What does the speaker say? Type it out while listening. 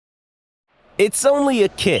It's only a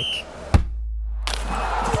kick,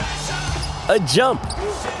 a jump,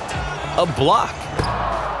 a block.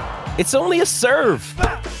 It's only a serve.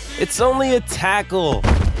 It's only a tackle,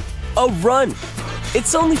 a run.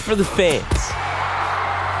 It's only for the fans.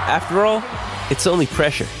 After all, it's only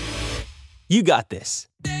pressure. You got this.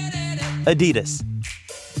 Adidas.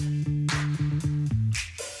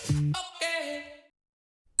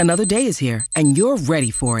 Another day is here, and you're ready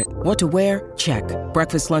for it. What to wear? Check.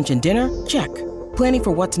 Breakfast, lunch, and dinner? Check. Planning for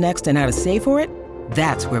what's next and how to save for it?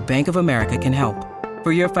 That's where Bank of America can help.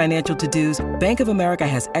 For your financial to-dos, Bank of America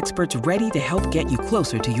has experts ready to help get you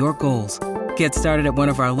closer to your goals. Get started at one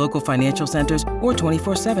of our local financial centers or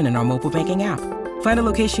 24/7 in our mobile banking app. Find a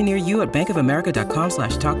location near you at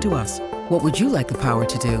bankofamerica.com/talktous. What would you like the power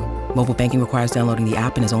to do? Mobile banking requires downloading the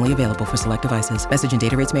app and is only available for select devices. Message and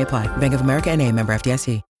data rates may apply. Bank of America N.A., member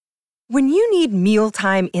FDIC. When you need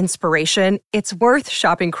mealtime inspiration, it's worth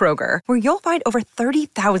shopping Kroger, where you'll find over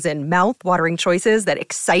 30,000 mouth-watering choices that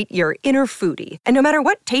excite your inner foodie. And no matter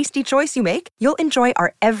what tasty choice you make, you'll enjoy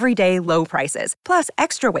our everyday low prices, plus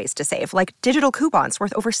extra ways to save, like digital coupons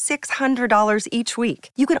worth over $600 each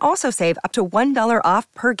week. You can also save up to $1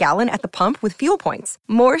 off per gallon at the pump with fuel points.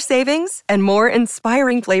 More savings and more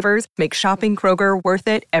inspiring flavors make shopping Kroger worth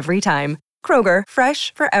it every time. Kroger,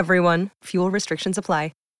 fresh for everyone. Fuel restrictions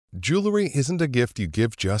apply. Jewelry isn't a gift you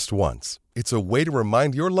give just once. It's a way to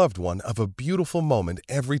remind your loved one of a beautiful moment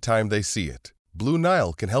every time they see it. Blue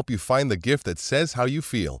Nile can help you find the gift that says how you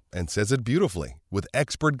feel and says it beautifully, with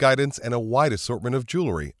expert guidance and a wide assortment of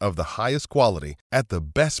jewelry of the highest quality at the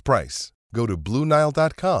best price. Go to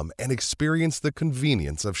BlueNile.com and experience the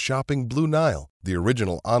convenience of shopping Blue Nile, the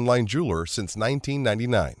original online jeweler since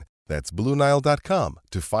 1999. That's BlueNile.com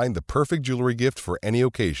to find the perfect jewelry gift for any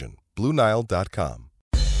occasion. BlueNile.com.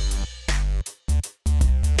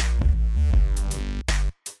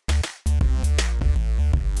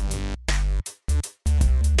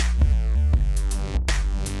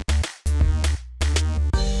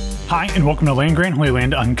 Hi, and welcome to Land Grant Holy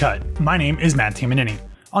Land Uncut. My name is Matt Tamanini.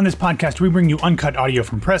 On this podcast, we bring you uncut audio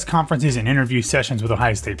from press conferences and interview sessions with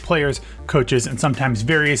Ohio State players, coaches, and sometimes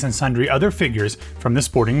various and sundry other figures from the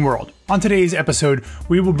sporting world. On today's episode,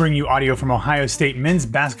 we will bring you audio from Ohio State men's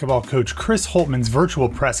basketball coach Chris Holtmann's virtual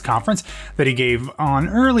press conference that he gave on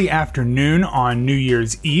early afternoon on New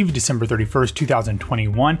Year's Eve, December 31st,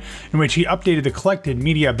 2021, in which he updated the collected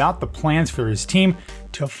media about the plans for his team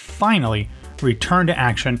to finally return to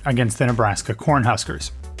action against the Nebraska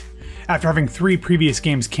Cornhuskers. After having 3 previous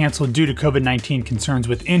games canceled due to COVID-19 concerns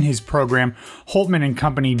within his program, Holtmann and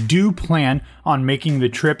company do plan on making the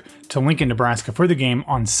trip to Lincoln, Nebraska for the game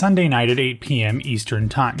on Sunday night at 8 p.m. Eastern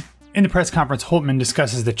Time. In the press conference, Holtmann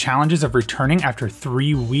discusses the challenges of returning after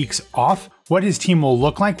 3 weeks off, what his team will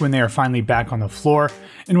look like when they are finally back on the floor,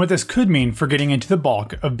 and what this could mean for getting into the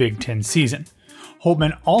bulk of Big Ten season.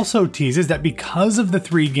 Holtmann also teases that because of the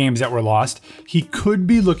 3 games that were lost, he could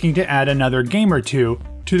be looking to add another game or two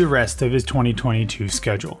to the rest of his 2022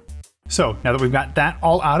 schedule. So, now that we've got that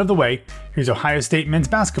all out of the way, here's Ohio State men's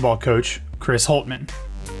basketball coach Chris Holtmann.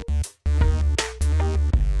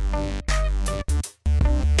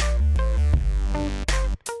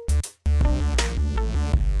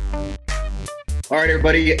 All right,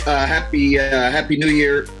 everybody. Happy New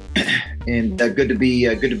Year, and good to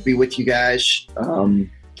be with you guys.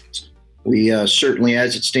 We certainly,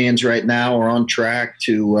 as it stands right now, are on track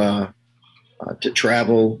to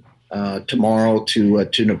travel tomorrow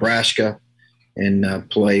to Nebraska and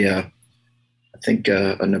play. I think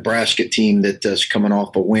a Nebraska team that is coming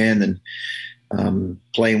off a win and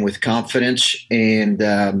playing with confidence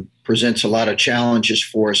and presents a lot of challenges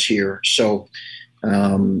for us here. So.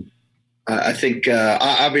 I think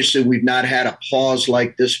obviously we've not had a pause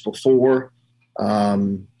like this before,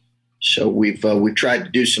 so we've tried to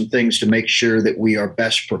do some things to make sure that we are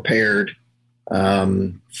best prepared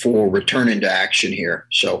for returning to action here.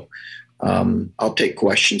 So I'll take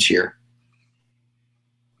questions here.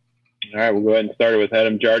 All right, we'll go ahead and start it with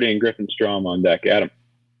Adam Jardy and Griffin Strom on deck. Adam.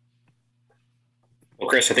 Well,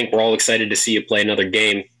 Chris, I think we're all excited to see you play another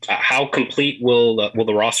game. How complete will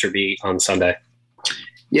the roster be on Sunday?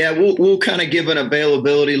 Yeah, we'll kind of give an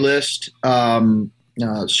availability list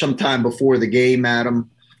sometime before the game, Adam.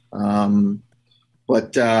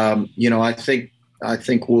 But I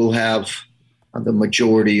think we'll have the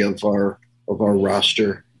majority of our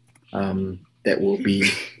roster that will be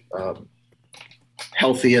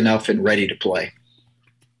healthy enough and ready to play.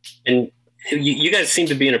 And you guys seem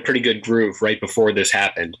to be in a pretty good groove right before this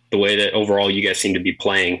happened. The way that overall you guys seem to be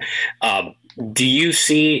playing. Do you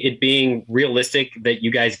see it being realistic that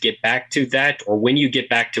you guys get back to that, or when you get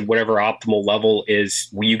back to whatever optimal level is,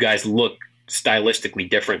 will you guys look stylistically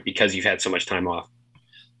different because you've had so much time off?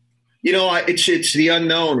 It's the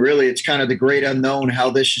unknown, really. It's kind of the great unknown, how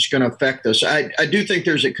this is going to affect us. I do think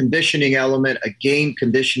there's a conditioning element, a game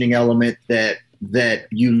conditioning element that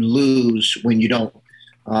you lose when you don't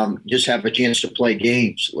just have a chance to play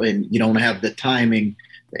games, and you don't have the timing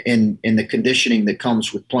and the conditioning that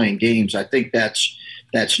comes with playing games. I think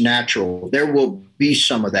that's natural. There will be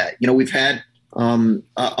some of that. We've had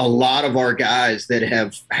a lot of our guys that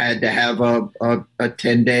have had to have a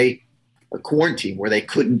 10-day quarantine where they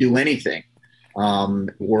couldn't do anything,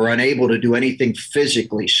 were unable to do anything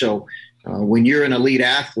physically. So when you're an elite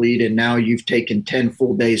athlete and now you've taken 10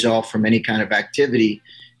 full days off from any kind of activity,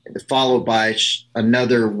 followed by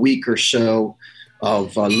another week or so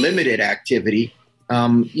of limited activity,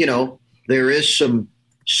 there is some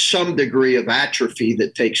degree of atrophy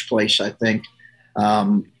that takes place, I think.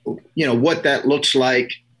 What that looks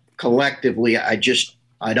like collectively, I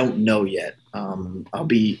don't know yet. I'll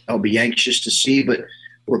be anxious to see, but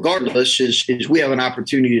regardless, is we have an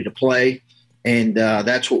opportunity to play, and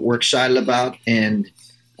that's what we're excited about, and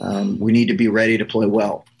we need to be ready to play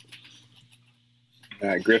well.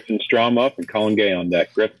 Griffin Strom up and Colin Gay on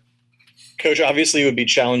deck. Griffin. Coach, obviously it would be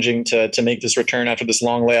challenging to make this return after this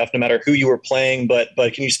long layoff, no matter who you were playing, but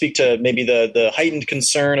can you speak to maybe the heightened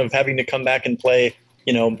concern of having to come back and play,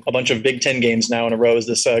 a bunch of Big Ten games now in a row as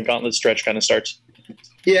this gauntlet stretch kind of starts?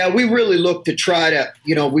 Yeah, we really looked to try to,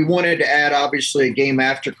 we wanted to add obviously a game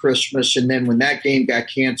after Christmas. And then when that game got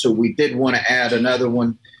canceled, we did want to add another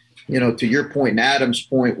one. To your point and Adam's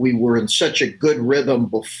point, we were in such a good rhythm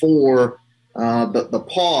before the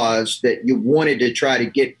pause that you wanted to try to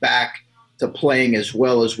get back to playing as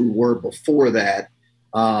well as we were before that.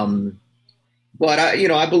 But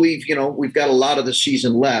I believe, we've got a lot of the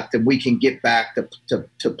season left and we can get back to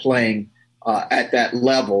playing at that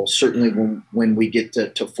level, certainly when we get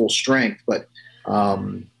to full strength. But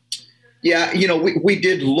we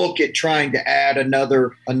did look at trying to add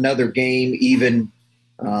another game, even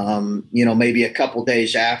maybe a couple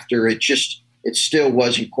days after. It still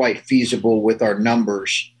wasn't quite feasible with our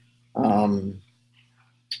numbers. We're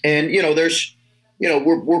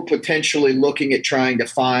potentially looking at trying to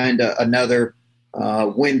find another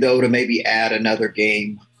window to maybe add another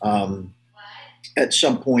game at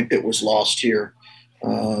some point that was lost here.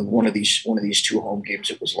 One of these 2 home games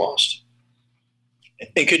that was lost.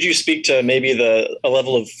 And could you speak to maybe a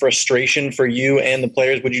level of frustration for you and the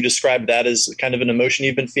players? Would you describe that as kind of an emotion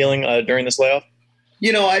you've been feeling during this layoff?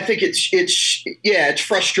 I think it's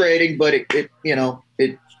frustrating, but it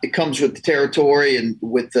comes with the territory and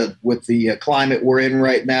with the climate we're in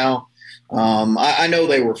right now. I know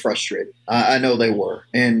they were frustrated. I know they were,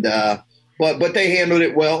 and but they handled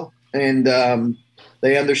it well, and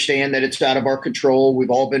they understand that it's out of our control. We've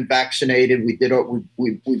all been vaccinated. We've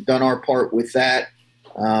done our part with that.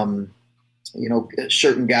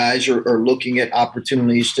 Certain guys are looking at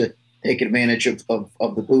opportunities to take advantage of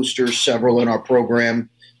the boosters. Several in our program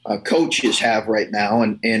coaches have right now,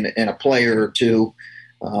 and a player or two.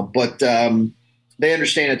 But they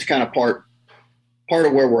understand it's kind of part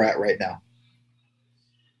of where we're at right now.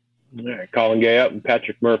 All right, Colin Gay up and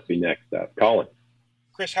Patrick Murphy next up. Colin.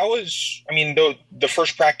 Chris, how was, the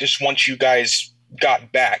first practice once you guys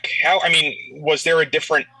got back? Was there a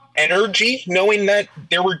different energy knowing that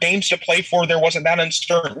there were games to play for, there wasn't that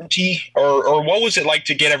uncertainty, or what was it like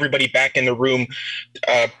to get everybody back in the room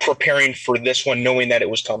preparing for this one, knowing that it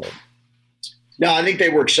was coming? No, I think they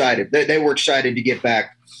were excited. They were excited to get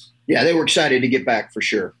back. Yeah, they were excited to get back for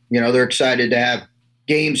sure. They're excited to have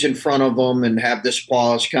games in front of them and have this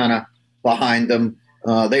pause kind of behind them.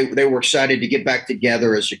 They were excited to get back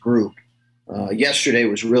together as a group. Yesterday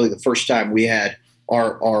was really the first time we had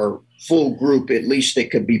our full group, at least that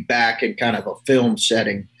could be back in kind of a film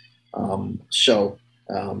setting. I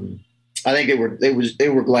think they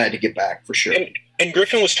were glad to get back for sure. And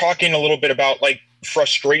Griffin was talking a little bit about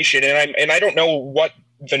frustration, and I don't know what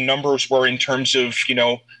the numbers were in terms of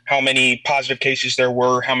how many positive cases there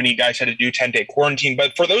were, how many guys had to do 10-day quarantine.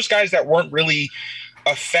 But for those guys that weren't really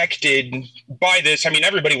affected by this,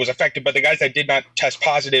 everybody was affected, but the guys that did not test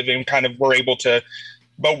positive and kind of were able to,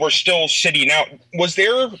 but were still sitting out, was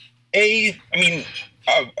there an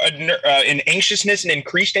anxiousness, an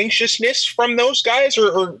increased anxiousness from those guys,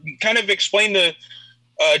 or kind of explain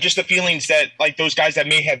just the feelings that those guys that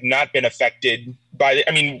may have not been affected by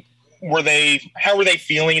it? How were they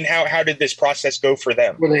feeling? How did this process go for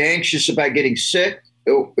them? Were they anxious about getting sick?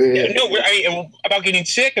 About getting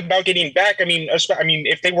sick, about getting back.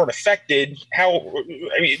 If they weren't affected,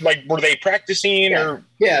 were they practicing or?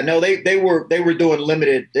 Yeah, no, they were doing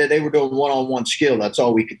limited. They were doing one-on-one skill. That's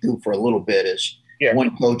all we could do for a little bit is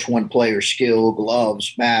one coach, one player skill,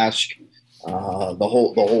 gloves, mask, the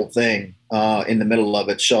whole thing in the middle of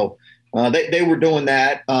it. So they were doing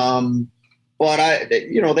that. But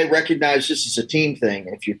they recognize this is a team thing.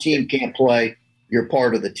 If your team can't play, you're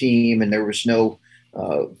part of the team, and there was no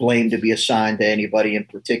blame to be assigned to anybody in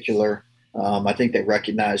particular. I think they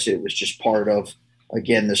recognized it was just part of,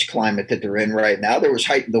 again, this climate that they're in right now. There was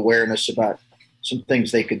heightened awareness about some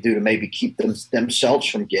things they could do to maybe keep themselves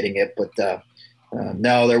from getting it. But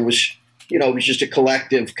no, there was, it was just a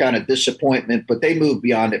collective kind of disappointment, but they moved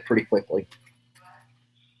beyond it pretty quickly.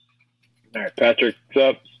 All right, Patrick's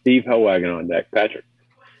up. Steve Hellwagon on deck. Patrick.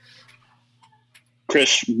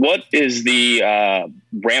 Chris, what is the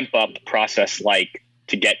ramp-up process like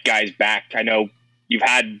to get guys back? I know you've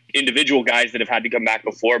had individual guys that have had to come back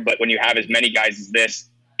before, but when you have as many guys as this,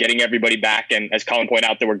 getting everybody back, and as Colin pointed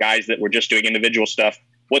out, there were guys that were just doing individual stuff.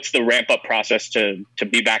 What's the ramp-up process to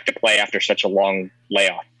be back to play after such a long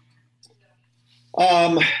layoff?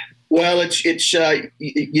 Well, it's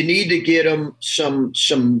you need to get them some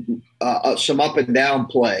up and down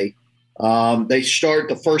play. They start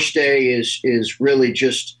the first day is really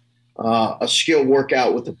just a skill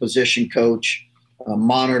workout with the position coach,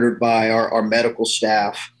 monitored by our medical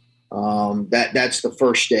staff. That's the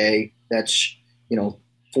first day. That's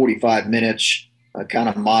 45 minutes, kind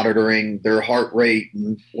of monitoring their heart rate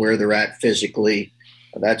and where they're at physically.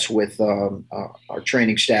 That's with our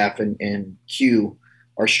training staff and Q,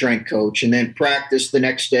 our strength coach. And then practice the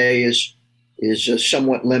next day is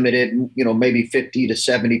somewhat limited, maybe 50 to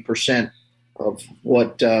 70% of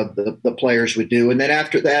what the players would do. And then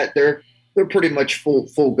after that, they're pretty much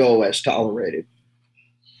full go as tolerated.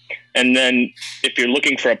 And then if you're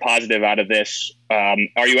looking for a positive out of this,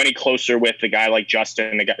 are you any closer with a guy like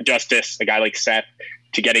Justice, a guy like Seth,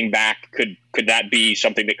 to getting back? Could that be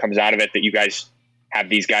something that comes out of it, that you guys have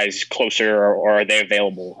these guys closer, or are they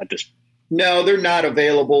available at this point? No, they're not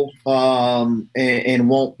available and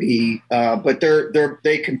won't be. But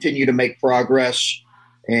they continue to make progress.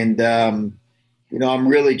 And, I'm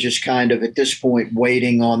really just kind of at this point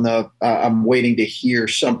waiting on I'm waiting to hear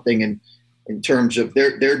something in terms of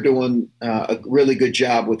they're doing a really good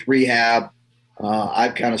job with rehab.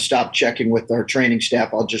 I've kind of stopped checking with our training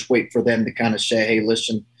staff. I'll just wait for them to kind of say, hey,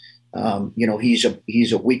 listen,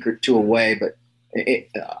 he's a week or two away.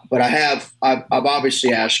 But I've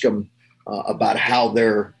obviously asked them about how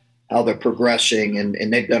they're progressing,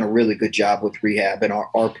 and they've done a really good job with rehab and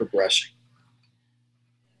are progressing.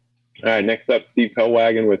 All right, next up, Steve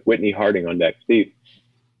Hellwagon with Whitney Harding on deck. Steve.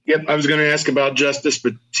 Yep, I was going to ask about Justice,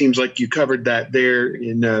 but seems like you covered that there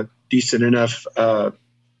in a decent enough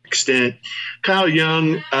extent. Kyle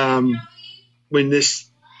Young, when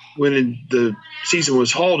the season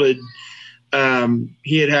was halted,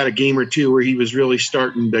 he had a game or two where he was really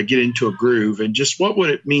starting to get into a groove. And just what would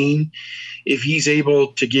it mean if he's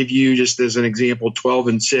able to give you, just as an example,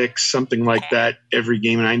 12-6, something like that every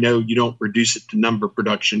game? And I know you don't reduce it to number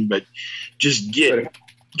production, but just get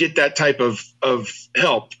that type of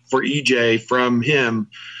help for EJ from him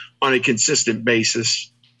on a consistent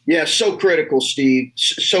basis. Yeah, so critical, Steve.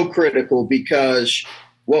 So critical, because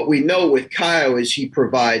what we know with Kyle is he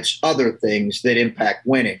provides other things that impact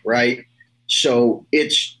winning, right? So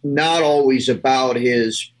it's not always about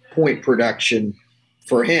his point production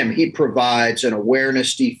for him. He provides an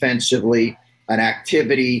awareness defensively, an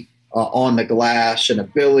activity on the glass, an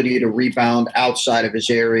ability to rebound outside of his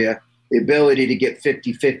area, the ability to get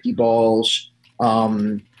 50-50 balls.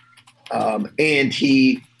 And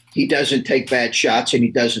he doesn't take bad shots, and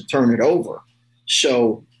he doesn't turn it over.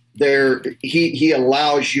 So he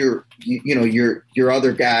allows your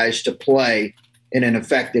other guys to play in an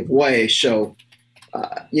effective way. So,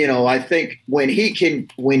 I think when he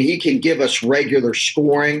can give us regular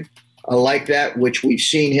scoring like that, which we've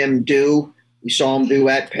seen him do, we saw him do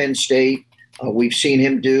at Penn State. We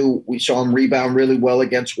saw him rebound really well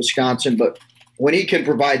against Wisconsin. But when he can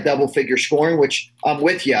provide double-figure scoring, which I'm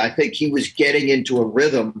with you, I think he was getting into a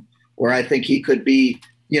rhythm where I think he could be,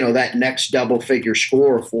 that next double-figure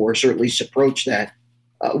scorer for us, or at least approach that.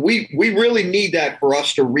 We really need that for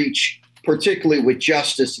us to reach, particularly with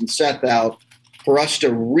Justice and Seth out, for us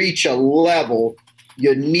to reach a level.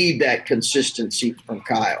 You need that consistency from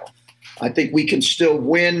Kyle. I think we can still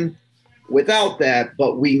win without that,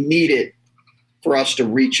 but we need it for us to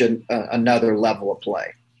reach another level of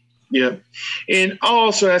play. Yeah. And I'll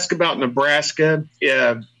also ask about Nebraska.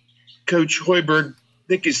 Coach Hoiberg, I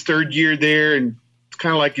think his third year there, and it's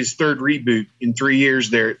kind of like his third reboot in 3 years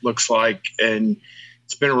there, it looks like. And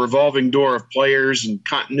it's been a revolving door of players, and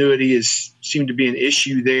continuity has seemed to be an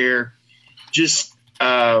issue there. Just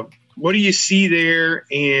what do you see there?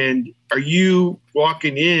 And are you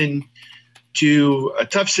walking in to a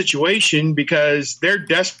tough situation because they're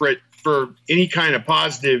desperate for any kind of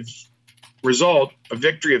positive result, a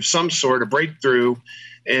victory of some sort, a breakthrough?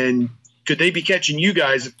 And could they be catching you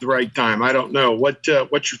guys at the right time? I don't know. What's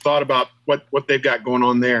your thought about what they've got going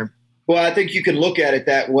on there? Well, I think you can look at it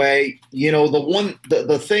that way. You know,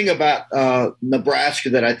 the thing about Nebraska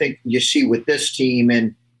that I think you see with this team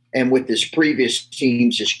and with this previous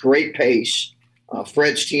teams is great pace.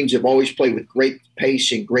 Fred's teams have always played with great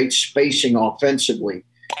pace and great spacing offensively.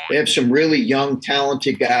 They have some really young,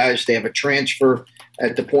 talented guys. They have a transfer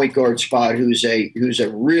at the point guard spot who's a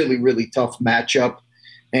really, really tough matchup.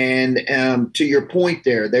 And to your point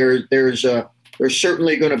there's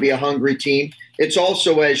certainly going to be a hungry team. It's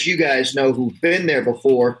also, as you guys know who've been there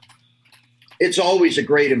before, it's always a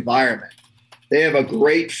great environment. They have a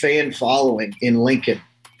great fan following in Lincoln.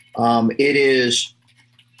 It's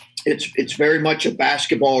very much a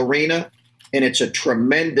basketball arena, and it's a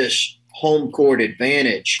tremendous home court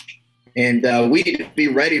advantage. And we need to be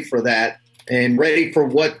ready for that and ready for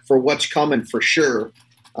what's coming for sure.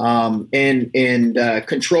 And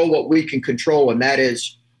control what we can control, and that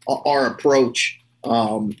is our approach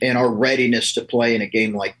and our readiness to play in a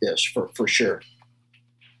game like this for sure.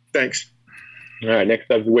 Thanks. All right,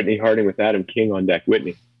 next up is Whitney Harding with Adam King on deck.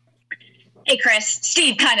 Whitney. Hey, Chris.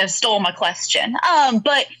 Steve kind of stole my question.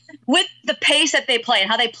 But with the pace that they play and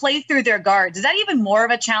how they play through their guards, is that even more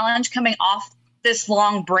of a challenge coming off this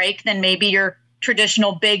long break than maybe your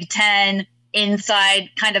traditional Big Ten inside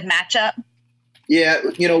kind of matchup? Yeah,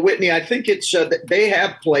 you know, Whitney, I think it's they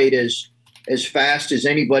have played as fast as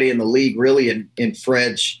anybody in the league, really, in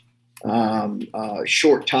Fred's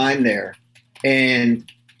short time there.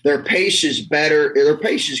 And their pace is better. Their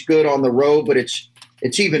pace is good on the road, but it's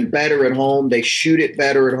even better at home. They shoot it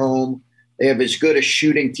better at home. They have as good a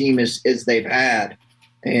shooting team as they've had.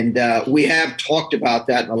 And we have talked about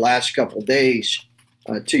that in the last couple of days,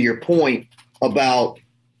 to your point, about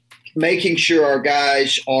making sure our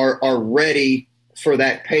guys are ready for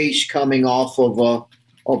that pace coming off of a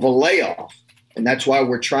layoff. And that's why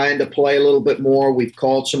we're trying to play a little bit more. We've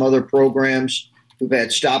called some other programs who've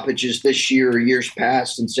had stoppages this year or years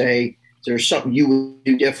past and say, is there something you would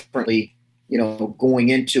do differently, you know, going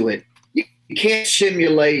into it? You can't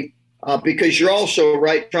simulate because you're also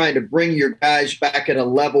trying to bring your guys back at a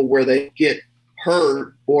level where they get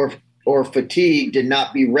hurt or fatigued and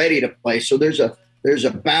not be ready to play. So there's a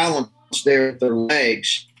balance there with their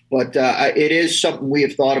legs. But it is something we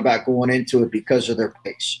have thought about going into it because of their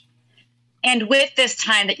pace. And with this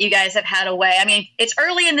time that you guys have had away, I mean, it's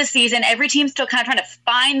early in the season. Every team's still kind of trying to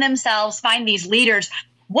find themselves, find these leaders.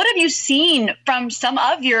 What have you seen from some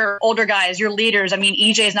of your older guys, your leaders? I mean,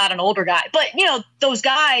 EJ is not an older guy, but, you know, those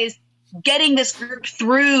guys getting this group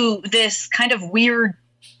through this kind of weird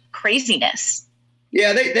craziness.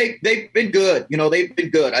 Yeah, they've been good. You know, they've been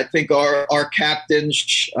good. I think our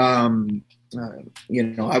captains, you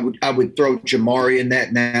know, I would throw Jamari in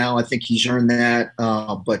that now. I think he's earned that.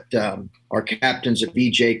 But our captains of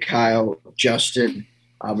EJ, Kyle, Justin,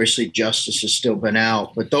 obviously Justice has still been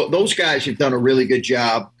out. But those guys have done a really good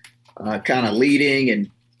job kind of leading and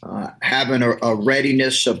having a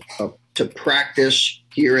readiness to practice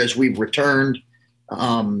here as we've returned.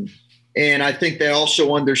 And I think they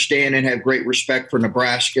also understand and have great respect for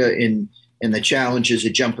Nebraska in the challenges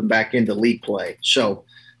of jumping back into league play. So,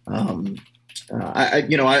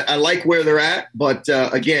 I like where they're at, but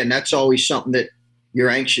again, that's always something that you're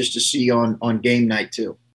anxious to see on game night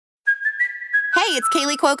too. Hey, it's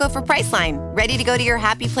Kaylee Cuoco for Priceline. Ready to go to your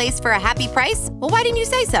happy place for a happy price? Well, why didn't you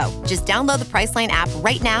say so? Just download the Priceline app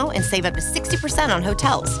right now and save up to 60% on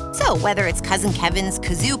hotels. So whether it's Cousin Kevin's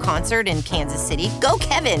Kazoo Concert in Kansas City, go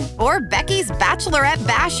Kevin, or Becky's Bachelorette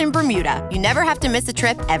Bash in Bermuda, you never have to miss a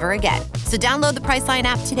trip ever again. So download the Priceline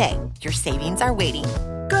app today. Your savings are waiting.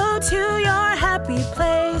 Go to your happy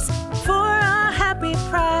place for a happy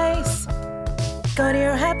price. Go to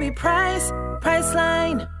your happy price,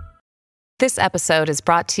 Priceline. This episode is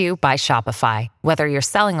brought to you by Shopify. Whether you're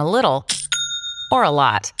selling a little or a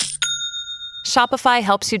lot, Shopify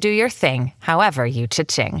helps you do your thing, however you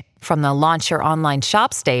cha-ching. From the launch your online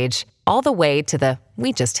shop stage, all the way to the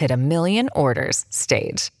we just hit 1 million orders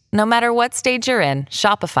stage. No matter what stage you're in,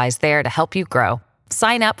 Shopify's there to help you grow.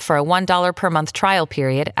 Sign up for a $1 per month trial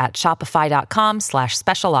period at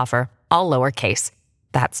shopify.com/special offer, all lowercase.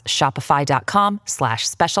 That's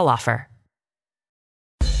shopify.com/special offer.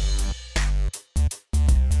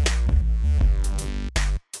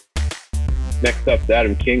 Next up is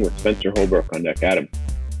Adam King with Spencer Holbrook on deck. Adam.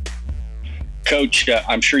 Coach,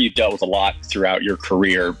 I'm sure you've dealt with a lot throughout your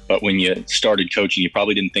career, but when you started coaching, you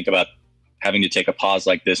probably didn't think about having to take a pause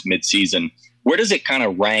like this mid-season. Where does it kind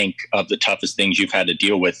of rank of the toughest things you've had to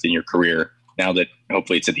deal with in your career now that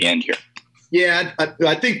hopefully it's at the end here? Yeah,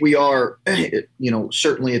 I think we are,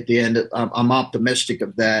 certainly at the end. I'm optimistic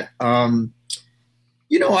of that.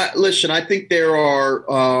 Listen, I think there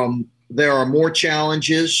are more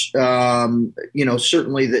challenges,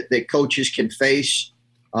 certainly that coaches can face.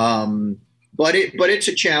 But it's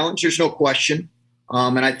a challenge. There's no question.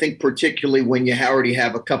 And I think particularly when you already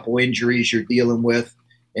have a couple injuries you're dealing with,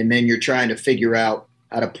 and then you're trying to figure out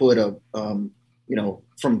how to put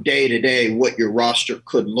from day to day what your roster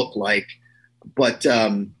could look like. But,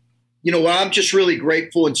 I'm just really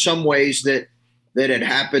grateful in some ways that it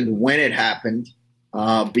happened when it happened,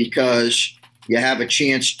 because you have a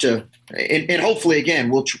chance to, and hopefully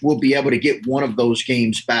again, we'll be able to get one of those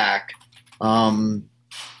games back,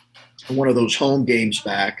 one of those home games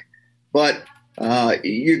back. But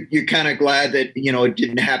you're kind of glad that, it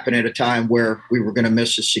didn't happen at a time where we were going to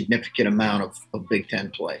miss a significant amount of Big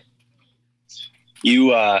Ten play.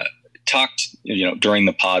 You talked, during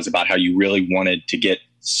the pause about how you really wanted to get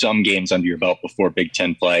some games under your belt before Big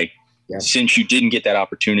Ten play. Yeah. Since you didn't get that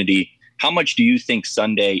opportunity, how much do you think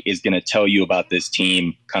Sunday is going to tell you about this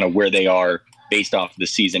team, kind of where they are based off of the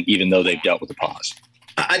season, even though they've dealt with the pause?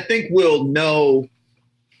 I think we'll know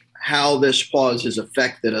how this pause has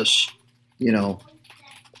affected us,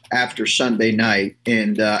 after Sunday night.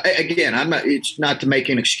 And again, it's not to make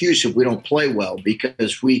an excuse if we don't play well,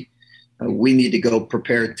 because we need to go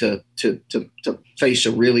prepared to face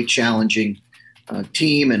a really challenging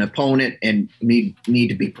team and opponent, and need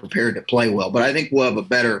to be prepared to play well. But I think we'll have a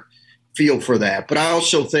better feel for that. But I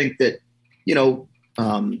also think that,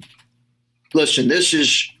 listen,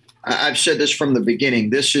 I've said this from the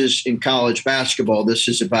beginning. This is in college basketball. This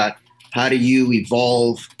is about how do you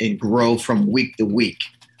evolve and grow from week to week.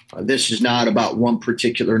 This is not about one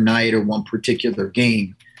particular night or one particular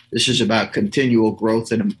game. This is about continual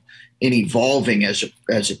growth and evolving as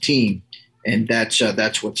a team, and that's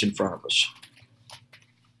what's in front of us.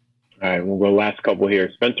 All right, we'll go last couple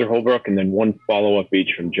here. Spencer Holbrook, and then one follow-up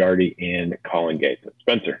each from Jardy and Colin Gay.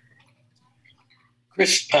 Spencer.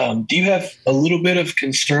 Chris, do you have a little bit of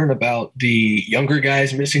concern about the younger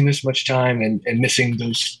guys missing this much time and missing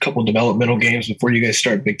those couple developmental games before you guys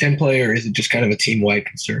start Big Ten play, or is it just kind of a team-wide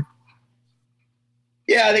concern?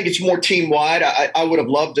 Yeah, I think it's more team-wide. I would have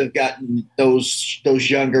loved to have gotten those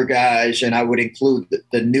younger guys, and I would include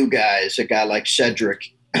the new guys, a guy like Cedric.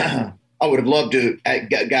 I would have loved to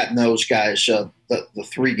have gotten those guys the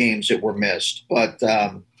 3 games that were missed. But,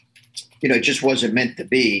 it just wasn't meant to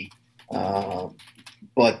be. And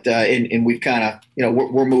we've kind of,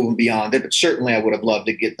 we're moving beyond it. But certainly I would have loved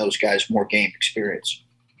to get those guys more game experience.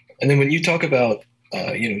 And then when you talk about,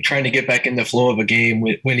 trying to get back in the flow of a game,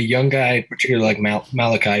 when a young guy, particularly like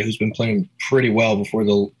Malachi, who's been playing pretty well before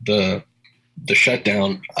the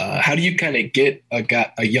shutdown, how do you kind of get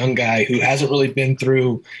a young guy who hasn't really been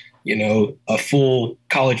through, a full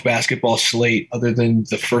college basketball slate other than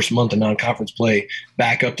the first month of non-conference play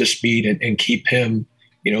back up to speed and keep him,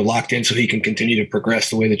 locked in so he can continue to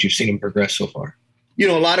progress the way that you've seen him progress so far? A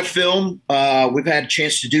lot of film. We've had a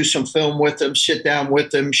chance to do some film with him, sit down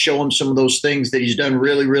with him, show him some of those things that he's done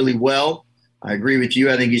really, really well. I agree with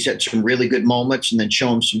you. I think he's had some really good moments, and then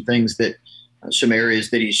show him some things some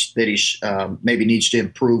areas that he's maybe needs to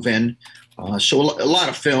improve in. So a lot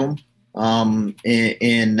of film and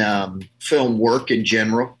film work in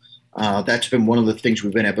general. That's been one of the things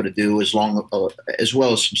we've been able to do, as well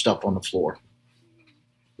as some stuff on the floor.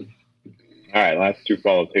 All right, last 2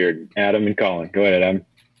 follow-ups here. Adam and Colin. Go ahead, Adam.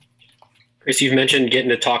 Chris, you've mentioned getting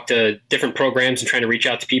to talk to different programs and trying to reach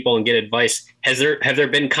out to people and get advice. Have there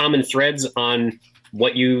been common threads on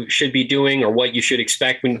what you should be doing or what you should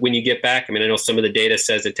expect when you get back? I mean, I know some of the data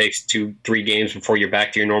says it takes 2-3 games before you're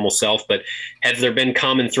back to your normal self, but have there been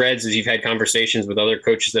common threads as you've had conversations with other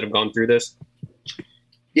coaches that have gone through this?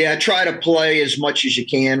 Yeah, try to play as much as you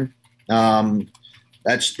can.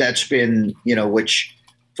 That's been, which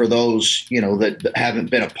for those, that haven't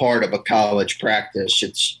been a part of a college practice,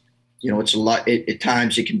 it's a lot. At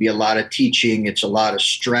times it can be a lot of teaching. It's a lot of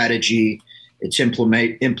strategy. It's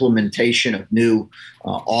implementation of new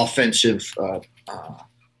offensive,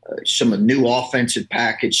 some new offensive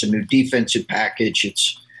package, some new defensive package.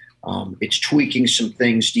 It's tweaking some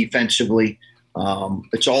things defensively.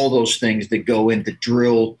 It's all those things that go into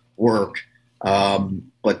drill work.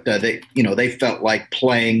 But they felt like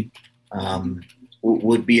playing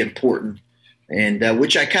would be important, and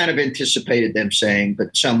which I kind of anticipated them saying.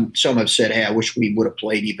 But some have said, "Hey, I wish we would have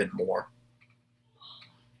played even more."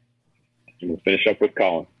 And we'll finish up with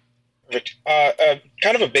Colin. Perfect.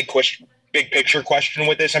 Kind of a big picture question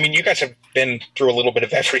with this. I mean, you guys have been through a little bit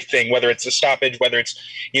of everything, whether it's a stoppage, whether it's,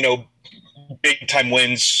 big time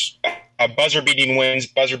wins, buzzer beating wins,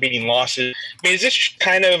 buzzer beating losses. I mean, is this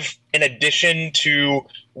kind of in addition to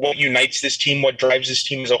what unites this team, what drives this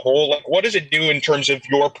team as a whole? Like, what does it do in terms of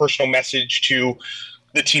your personal message to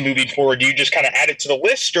the team moving forward? Do you just kind of add it to the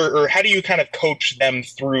list, or how do you kind of coach them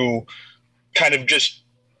through kind of just,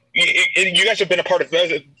 you guys have been a part of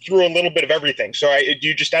through a little bit of everything. So do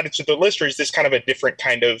you just add it to the list, or is this kind of a different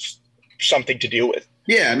kind of something to deal with?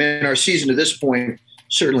 Yeah. I mean, our season to this point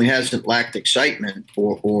certainly hasn't lacked excitement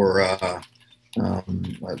or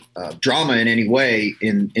drama in any way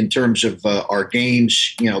in terms of our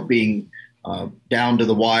games, being down to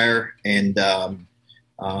the wire. And I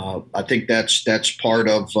think that's part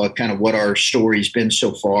of kind of what our story's been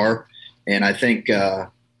so far. And I think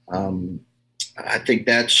that's,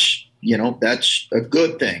 that's a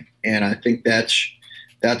good thing. And I think that's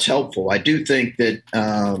helpful. I do think that,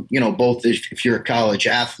 both if you're a college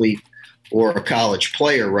athlete or a college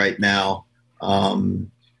player right now,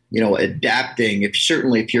 adapting,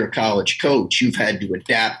 if you're a college coach, you've had to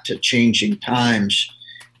adapt to changing times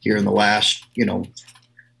here in the last,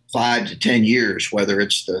 5 to 10 years, whether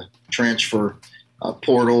it's the transfer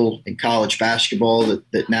portal in college basketball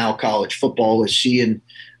that now college football is seeing,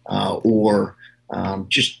 or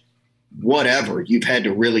just whatever. You've had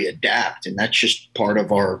to really adapt, and that's just part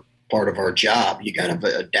of our job. You got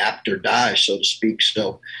to adapt or die, so to speak.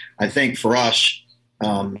 So I think for us,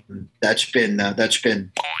 that's been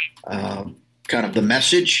kind of the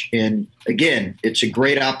message. And again, it's a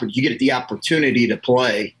great opportunity. You get the opportunity to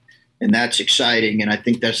play, and that's exciting. And I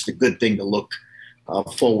think that's the good thing to look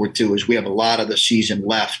forward to, is we have a lot of the season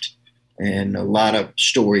left and a lot of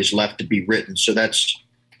stories left to be written. So that's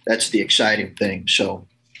the exciting thing. So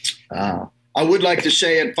I would like to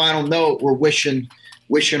say, in final note, we're wishing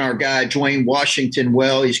our guy Dwayne Washington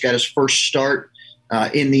well. He's got his first start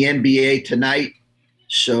in the NBA tonight.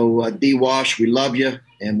 So D-Wash, we love you,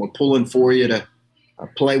 and we're pulling for you to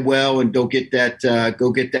play well and go get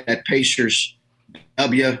that Pacers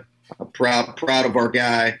W. Proud of our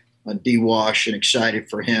guy D-Wash, and excited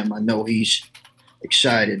for him. I know he's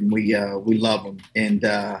excited, and we love him. And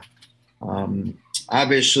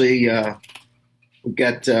obviously we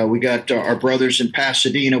got our brothers in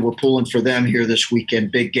Pasadena. We're pulling for them here this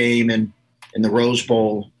weekend. Big game in the Rose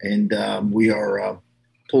Bowl, and we are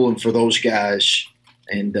pulling for those guys,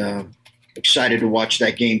 and excited to watch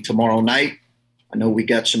that game tomorrow night. I know we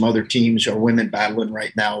got some other teams, our women, battling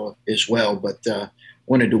right now as well, but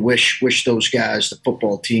wanted to wish those guys, the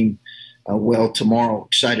football team, well tomorrow.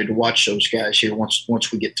 Excited to watch those guys here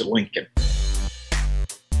once we get to Lincoln.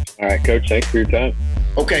 All right, Coach, thanks for your time.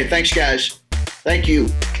 Okay, thanks, guys. Thank you.